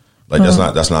crime. Like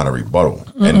that's not a rebuttal.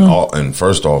 And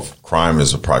first off, crime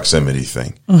is a proximity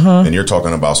thing. And you're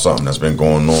talking about something that's been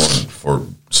going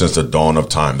on since the dawn of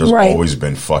time. There's always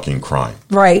been fucking crime.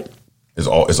 Right. It's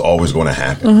always going to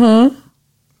happen.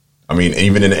 I mean,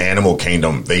 even in the animal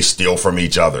kingdom, they steal from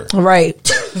each other. Right.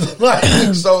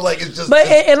 So like it's just. But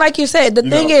and like you said, the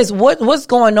thing is, what's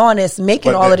going on is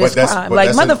making all of this crime.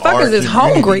 Like motherfuckers is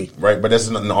hungry, right? But that's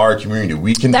in our community.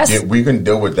 We can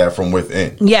deal with that from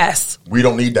within. Yes. We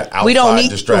don't need the outside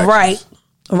distractions.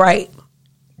 Right.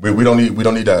 We don't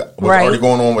need that. What's already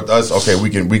going on with us? Okay,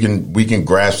 we can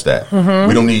grasp that.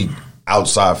 We don't need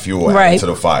outside fuel added to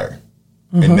the fire.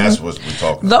 And that's what we're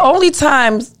talking about.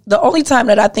 The only time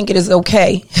that I think it is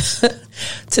okay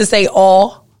to say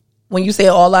when you say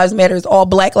all lives matter, is all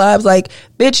black lives. Like,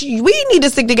 bitch, we need to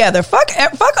stick together.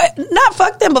 Not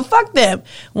fuck them, but fuck them.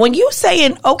 When you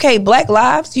saying, okay, black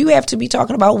lives, you have to be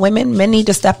talking about women. Men need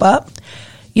to step up.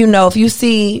 You know, if you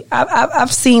see,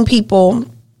 I've seen people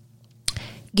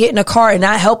get in a car and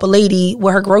not help a lady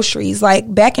with her groceries.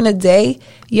 Like back in the day,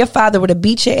 your father would have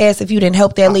beat your ass if you didn't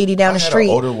help that lady down the street.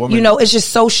 You know, it's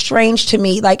just so strange to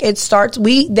me. Like it starts,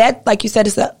 like you said,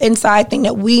 it's an inside thing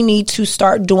that we need to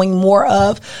start doing more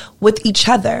of with each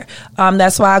other.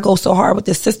 That's why I go so hard with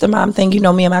this sister mom thing. You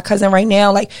know, me and my cousin right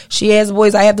now, like she has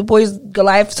boys, I have the boys.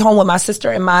 Goliath's home with my sister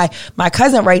and my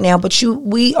cousin right now. But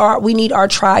we need our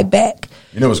tribe back.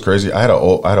 You know what's crazy? I had an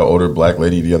older black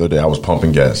lady the other day. I was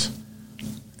pumping gas.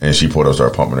 And she pulled up,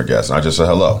 started pumping her gas. And I just said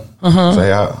hello. I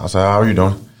said, how are you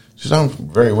doing? She said, I'm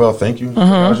very well, thank you.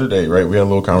 How was your day? Right? We had a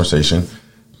little conversation.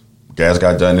 Gas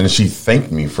got done. And she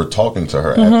thanked me for talking to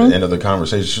her at the end of the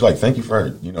conversation. She's like, thank you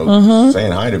for,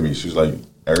 saying hi to me. She's like,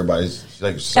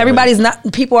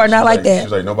 people are not like that.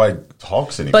 She's like, nobody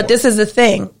talks anymore. But this is the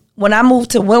thing. When I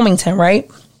moved to Wilmington, right?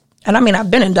 And I mean, I've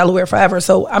been in Delaware forever,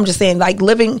 so I'm just saying, like,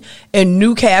 living in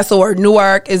Newcastle or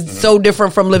Newark is so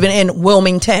different from living in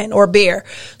Wilmington or Bear.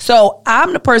 So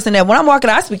I'm the person that when I'm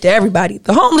walking, I speak to everybody.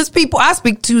 The homeless people, I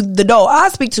speak to the dog. I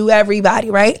speak to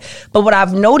everybody, right? But what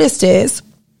I've noticed is,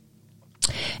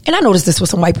 and I noticed this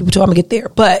with some white people too, I'm going to get there,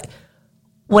 but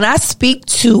when I speak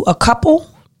to a couple,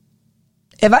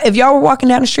 if y'all were walking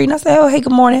down the street and I say, oh, hey,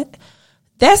 good morning,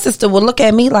 that sister would look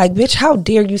at me like, bitch, how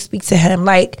dare you speak to him?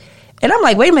 Like, and I'm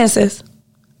like, wait a minute, sis.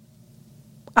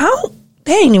 That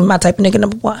ain't even my type of nigga,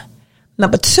 number one.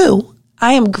 Number two,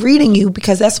 I am greeting you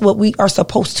because that's what we are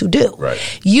supposed to do. Right.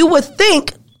 You would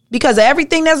think, because of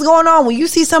everything that's going on, when you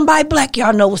see somebody black,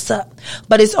 y'all know what's up.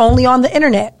 But it's only on the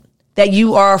internet that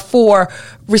you are for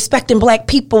respecting black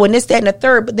people and this, that, and the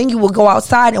third. But then you will go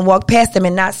outside and walk past them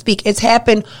and not speak. It's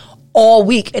happened all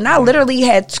week. And I literally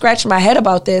had scratched my head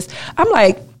about this. I'm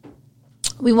like,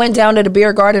 we went down to the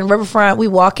beer garden, Riverfront. We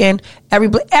walk in.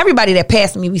 Everybody that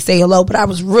passed me, we say hello. But I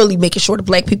was really making sure the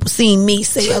black people seeing me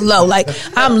say hello. Like,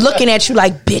 I'm looking at you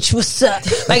like, bitch, what's up?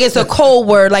 Like, it's a cold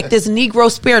word, like this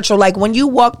Negro spiritual. Like, when you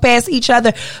walk past each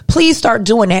other, please start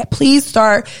doing that. Please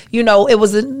start, it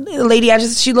was a lady,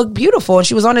 she looked beautiful. And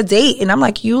she was on a date. And I'm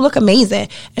like, you look amazing.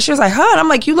 And she was like, huh? And I'm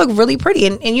like, you look really pretty.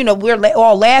 And we're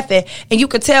all laughing. And you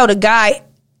could tell the guy,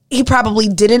 he probably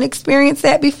didn't experience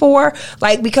that before,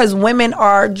 like, because women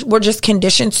we're just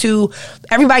conditioned to,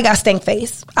 everybody got stank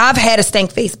face. I've had a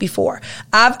stank face before.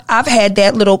 I've had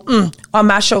that little on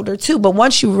my shoulder too. But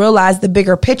once you realize the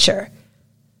bigger picture,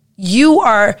 you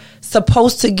are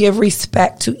supposed to give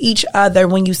respect to each other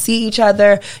when you see each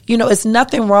other. It's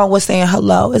nothing wrong with saying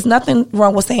hello. It's nothing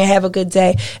wrong with saying have a good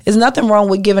day. It's nothing wrong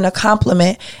with giving a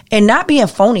compliment and not being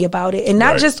phony about it, and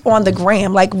not just on the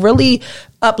gram, like really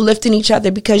uplifting each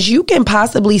other, because you can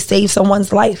possibly save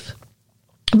someone's life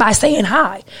by saying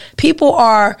hi. People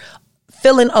are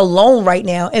feeling alone right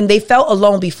now, and they felt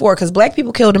alone before because black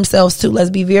people killed themselves too. Let's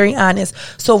be very honest.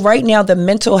 So right now, the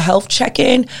mental health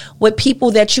check-in with people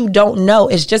that you don't know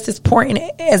is just as important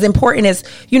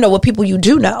as with people you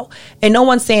do know. And no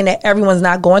one's saying that everyone's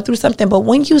not going through something, but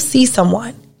when you see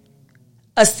someone,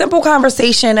 a simple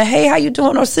conversation, a hey, how you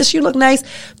doing? Or sis, you look nice.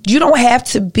 You don't have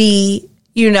to be,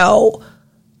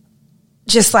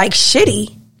 just like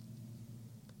shitty.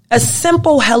 A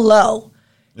simple hello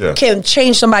can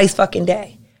change somebody's fucking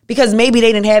day, because maybe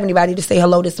they didn't have anybody to say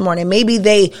hello this morning. Maybe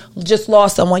they just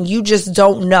lost someone. You just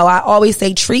don't know. I always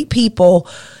say treat people,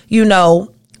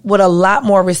 with a lot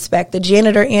more respect. The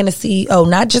janitor and the CEO,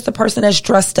 not just the person that's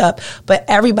dressed up, but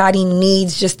everybody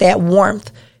needs just that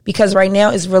warmth, because right now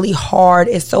it's really hard.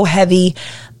 It's so heavy.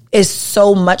 is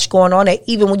so much going on that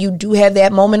even when you do have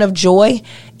that moment of joy,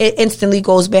 it instantly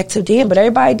goes back to, damn, but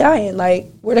everybody dying.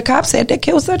 Like, where the cops at that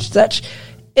killed such and such.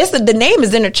 It's the name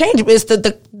is interchangeable. It's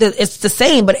it's the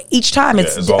same, but each time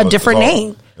it's a different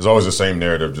name. It's always the same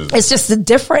narrative. It's just a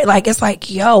different, like, it's like,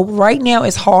 yo, right now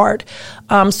it's hard.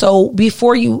 So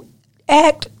before you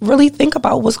act, really think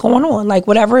about what's going on, like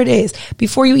whatever it is,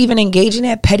 before you even engage in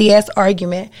that petty ass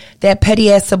argument, that petty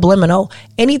ass subliminal.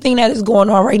 Anything that is going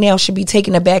on right now should be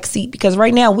taking a back seat, because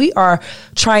right now we are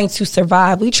trying to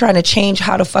survive. We trying to change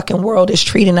how the fucking world is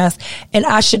treating us, and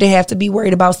I shouldn't have to be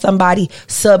worried about somebody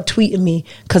subtweeting me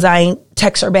because I ain't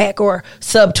text her back, or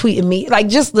subtweeting me, like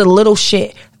just the little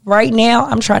shit. Right now,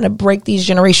 I'm trying to break these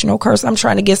generational curses. I'm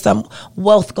trying to get some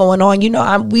wealth going on. You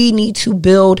know, we need to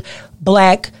build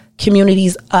Black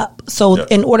communities up. So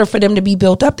in order for them to be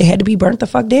built up, they had to be burnt the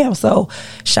fuck down. So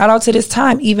shout out to this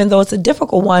time, even though it's a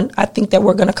difficult one. I think that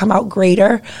we're going to come out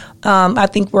greater. I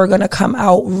think we're going to come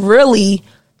out really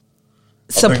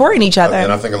supporting each other.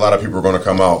 And I think a lot of people are going to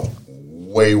come out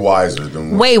way wiser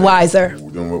than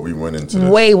what we went into this.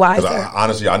 Way wiser.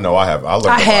 Honestly, I know I have. I learned a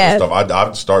lot of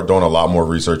stuff. I start doing a lot more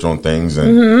research on things,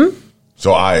 and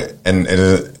so it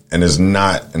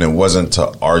wasn't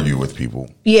to argue with people.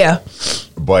 Yeah.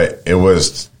 But it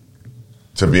was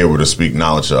to be able to speak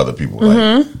knowledge to other people.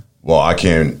 Like, well, I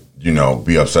can't,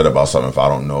 be upset about something if I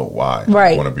don't know why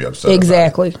I want to be upset.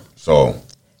 Exactly. About it. So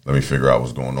let me figure out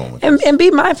what's going on with and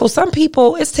be mindful. Some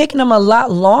people, it's taking them a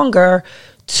lot longer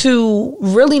to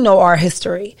really know our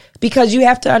history, because you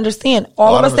have to understand,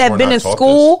 all of us that have been in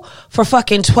school for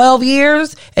fucking 12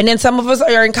 years, and then some of us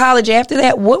are in college after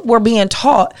that, what we're being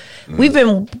taught, we've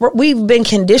been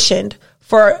conditioned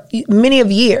for many of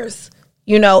years.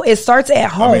 It starts at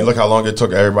home. I mean, look how long it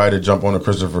took everybody to jump on the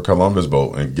Christopher Columbus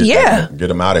boat and get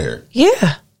them out of here.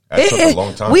 Yeah. That took a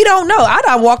long time. We don't know. I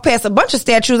done walked past a bunch of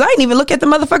statues. I didn't even look at the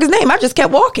motherfucker's name. I just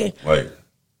kept walking.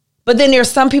 But then there's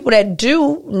some people that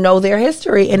do know their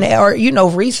history or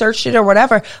researched it or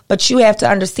whatever. But you have to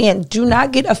understand, do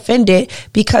not get offended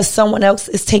because someone else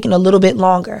is taking a little bit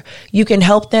longer. You can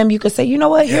help them. You can say, you know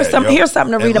what? Here's something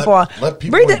to read up on.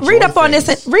 Read up on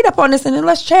this and then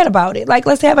let's chat about it. Like,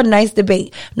 let's have a nice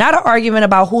debate, not an argument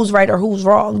about who's right or who's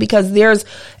wrong, because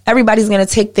everybody's going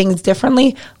to take things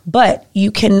differently. But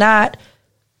you cannot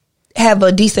have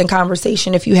a decent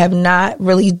conversation if you have not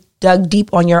really dug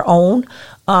deep on your own.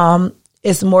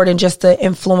 It's more than just an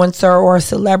influencer or a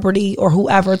celebrity or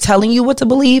whoever telling you what to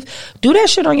believe. Do that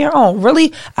shit on your own.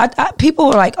 Really, people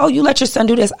are like, oh, you let your son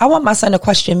do this. I want my son to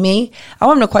question me. I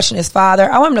want him to question his father.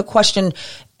 I want him to question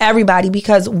everybody,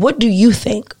 because what do you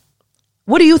think?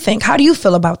 What do you think? How do you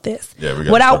feel about this?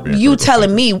 Without you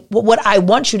telling me what I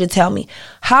want you to tell me.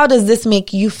 How does this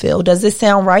make you feel? Does this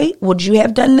sound right? Would you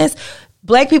have done this?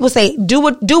 Black people say, do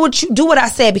what I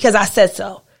said because I said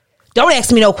so. Don't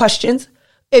ask me no questions.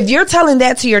 If you're telling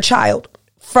that to your child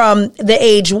from the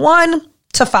age 1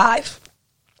 to 5,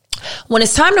 when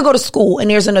it's time to go to school and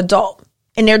there's an adult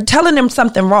and they're telling them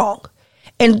something wrong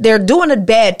and they're doing a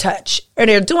bad touch or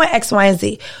they're doing X, Y, and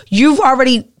Z, you've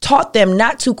already taught them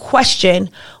not to question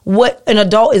what an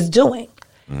adult is doing.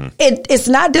 It's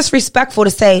not disrespectful to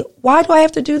say, why do I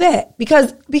have to do that?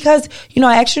 Because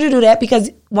I asked you to do that because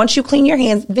once you clean your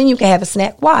hands, then you can have a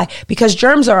snack. Why? Because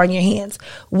germs are on your hands.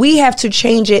 We have to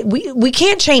change it. We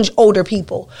can't change older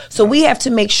people. So we have to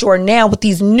make sure now with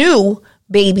these new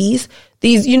babies,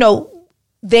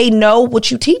 they know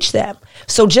what you teach them.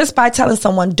 So just by telling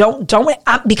someone, don't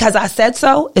because I said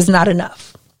so, is not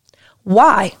enough.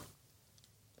 Why?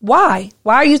 Why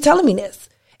are you telling me this?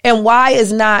 And why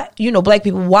is not, Black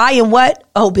people, why and what?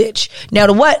 Oh, bitch. Now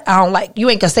the what, I don't like. You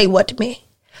ain't gonna say what to me.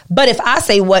 But if I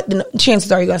say what, then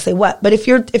chances are you're gonna say what. But if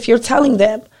you're telling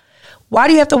them, why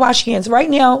do you have to wash your hands? Right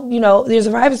now, there's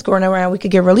a virus going around. We could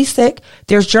get really sick.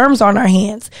 There's germs on our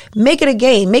hands. Make it a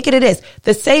game. Make it this.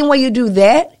 The same way you do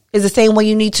that is the same way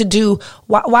you need to do.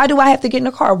 Why do I have to get in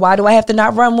the car? Why do I have to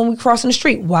not run when we cross in the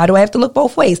street? Why do I have to look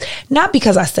both ways? Not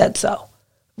because I said so.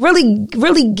 Really,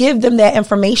 really give them that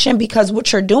information, because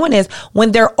what you're doing is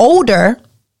when they're older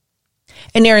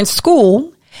and they're in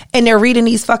school and they're reading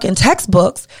these fucking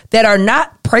textbooks that are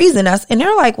not praising us, and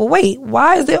they're like, well, wait,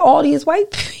 why is it all these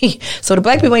white people? So the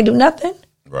Black people ain't do nothing?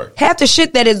 Right. Half the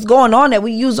shit that is going on that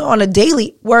we use on a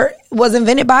daily was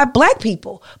invented by Black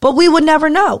people. But we would never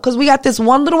know because we got this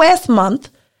one little ass month.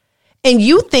 And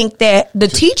you think that the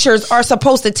teachers are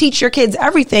supposed to teach your kids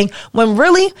everything when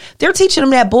really they're teaching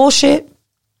them that bullshit.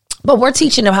 But we're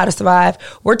teaching them how to survive.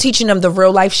 We're teaching them the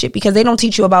real life shit, because they don't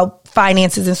teach you about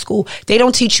finances in school. They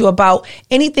don't teach you about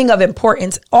anything of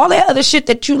importance. All that other shit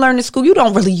that you learn in school, you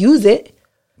don't really use it.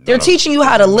 They're teaching you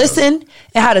how to listen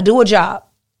and how to do a job.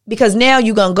 because now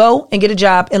you're going to go and get a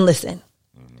job and listen.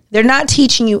 They're not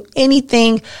teaching you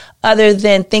anything other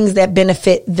than things that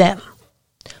benefit them.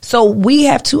 So we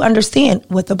have to understand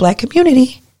with the Black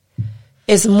community,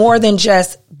 it's more than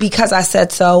just because I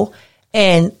said so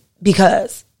and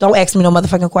because. Don't ask me no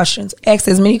motherfucking questions. Ask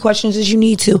as many questions as you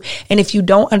need to. And if you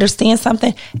don't understand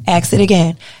something, ask it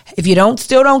again. If you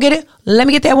still don't get it, let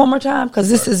me get that one more time. Cause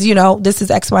this is, this is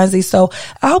X, Y, and Z. So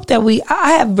I hope that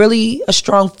I have really a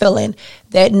strong feeling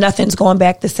that nothing's going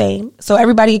back the same. So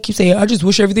everybody keeps saying, I just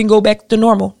wish everything go back to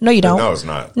normal. No, you don't. No, it's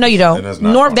not. No, you don't.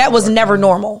 That was never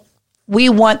normal. We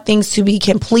want things to be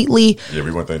completely we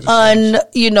want things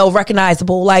to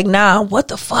recognizable. Like, nah, what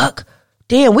the fuck?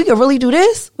 Damn, we could really do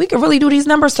this. We could really do these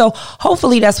numbers. So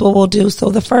hopefully that's what we'll do.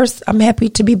 So I'm happy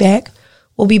to be back.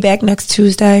 We'll be back next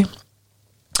Tuesday.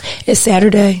 It's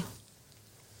Saturday.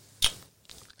 Yeah.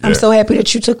 I'm so happy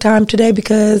that you took time today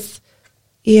because,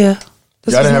 y'all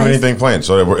didn't have anything planned,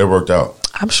 so it worked out.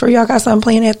 I'm sure y'all got something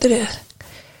planned after this.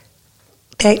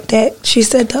 That she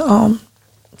said the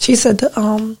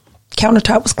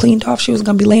countertop was cleaned off. She was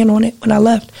gonna be laying on it when I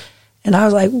left, and I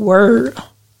was like, word.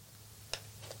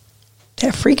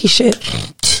 That freaky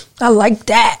shit. I like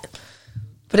that.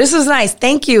 But this was nice.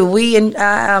 Thank you.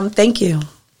 Thank you.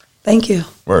 Thank you.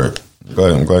 Word.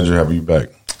 I'm glad you're happy you back.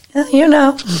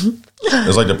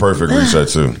 It's like the perfect reset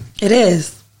too. It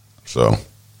is. So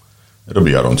it'll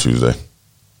be out on Tuesday.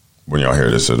 When y'all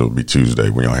hear this, it'll be Tuesday.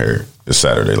 When y'all hear it, it's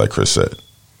Saturday, like Chris said.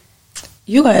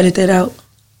 You gonna edit that out?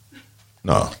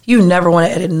 No. You never want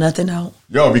to edit nothing out.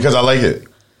 Yo, because I like it.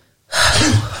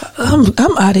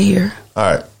 I'm out of here. All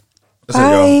right.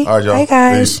 Bye. All right, y'all. Bye,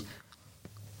 guys. Peace.